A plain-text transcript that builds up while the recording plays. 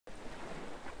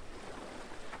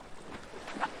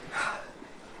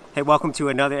Hey, welcome to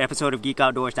another episode of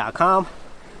GeekOutdoors.com.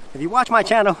 If you watch my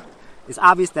channel, it's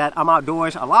obvious that I'm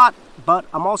outdoors a lot, but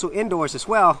I'm also indoors as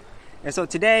well. And so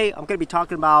today I'm going to be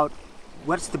talking about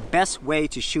what's the best way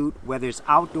to shoot, whether it's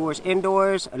outdoors,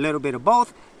 indoors, a little bit of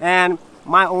both, and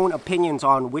my own opinions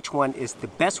on which one is the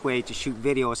best way to shoot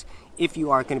videos if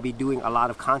you are going to be doing a lot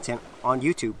of content on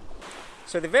YouTube.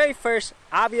 So the very first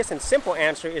obvious and simple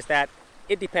answer is that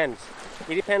it depends.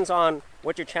 It depends on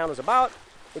what your channel is about.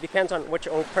 It depends on what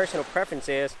your own personal preference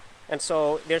is, and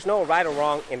so there's no right or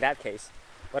wrong in that case.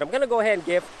 But I'm going to go ahead and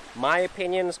give my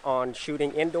opinions on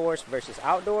shooting indoors versus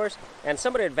outdoors and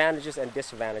some of the advantages and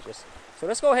disadvantages. So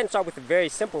let's go ahead and start with the very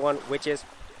simple one, which is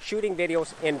shooting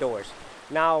videos indoors.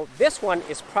 Now this one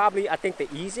is probably, I think, the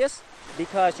easiest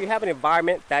because you have an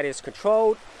environment that is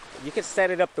controlled. You can set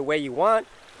it up the way you want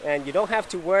and you don't have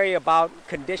to worry about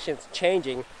conditions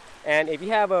changing. And if you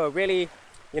have a really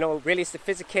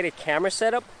sophisticated camera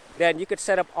setup, then you could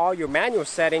set up all your manual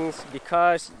settings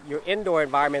because your indoor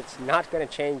environment's not going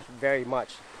to change very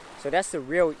much. So that's the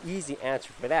real easy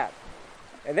answer for that.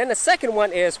 And then the second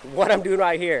one is what I'm doing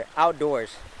right here,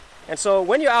 outdoors. And so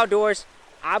when you're outdoors,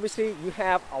 obviously you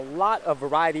have a lot of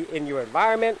variety in your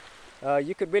environment.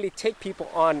 You could really take people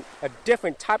on a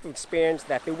different type of experience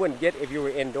that they wouldn't get if you were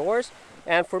indoors.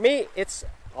 And for me, it's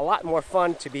a lot more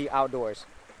fun to be outdoors.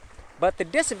 But the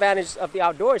disadvantage of the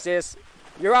outdoors is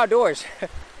you're outdoors.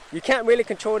 You can't really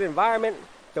control the environment,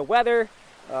 the weather,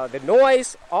 the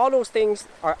noise, all those things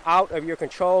are out of your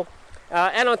control.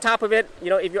 And on top of it,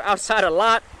 if you're outside a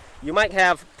lot, you might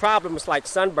have problems like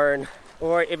sunburn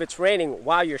or if it's raining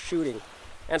while you're shooting.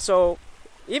 And so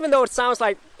even though it sounds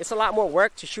like it's a lot more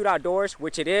work to shoot outdoors,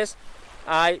 which it is,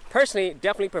 I personally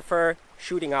definitely prefer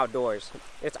shooting outdoors.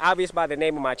 It's obvious by the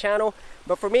name of my channel,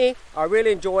 but for me, I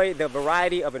really enjoy the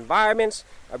variety of environments.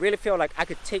 I really feel like I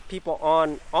could take people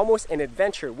on almost an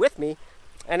adventure with me,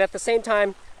 and at the same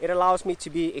time, it allows me to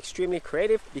be extremely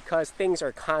creative because things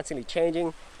are constantly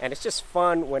changing, and it's just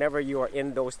fun whenever you are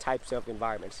in those types of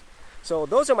environments. So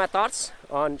those are my thoughts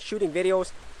on shooting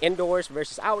videos indoors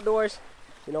versus outdoors.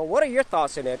 What are your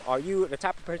thoughts on it? Are you the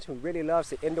type of person who really loves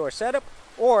the indoor setup?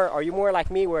 Or are you more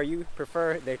like me where you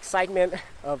prefer the excitement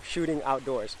of shooting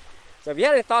outdoors? So if you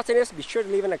have any thoughts on this, be sure to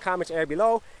leave in the comments area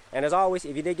below. And as always,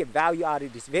 if you did get value out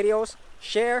of these videos,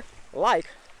 share, like,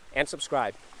 and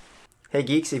subscribe. Hey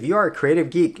geeks, if you are a creative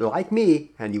geek like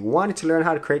me and you wanted to learn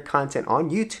how to create content on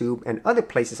YouTube and other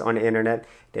places on the internet,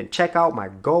 then check out my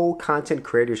Gold Content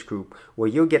Creators group where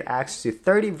you'll get access to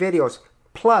 30 videos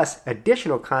plus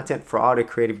additional content for all the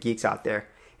creative geeks out there.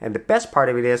 And the best part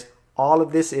of it is, all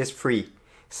of this is free.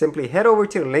 Simply head over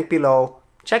to the link below,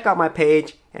 check out my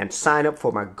page, and sign up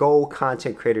for my Gold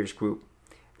Content Creators group.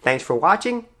 Thanks for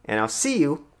watching, and I'll see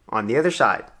you on the other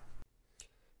side.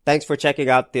 Thanks for checking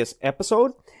out this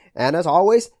episode. And as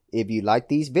always, if you like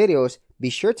these videos, be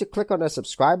sure to click on the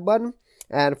subscribe button.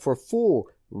 And for full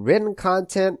written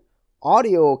content,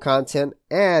 audio content,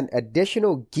 and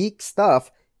additional geek stuff,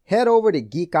 head over to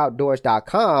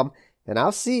GeekOutdoors.com, and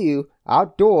I'll see you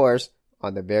outdoors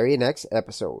on the very next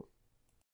episode.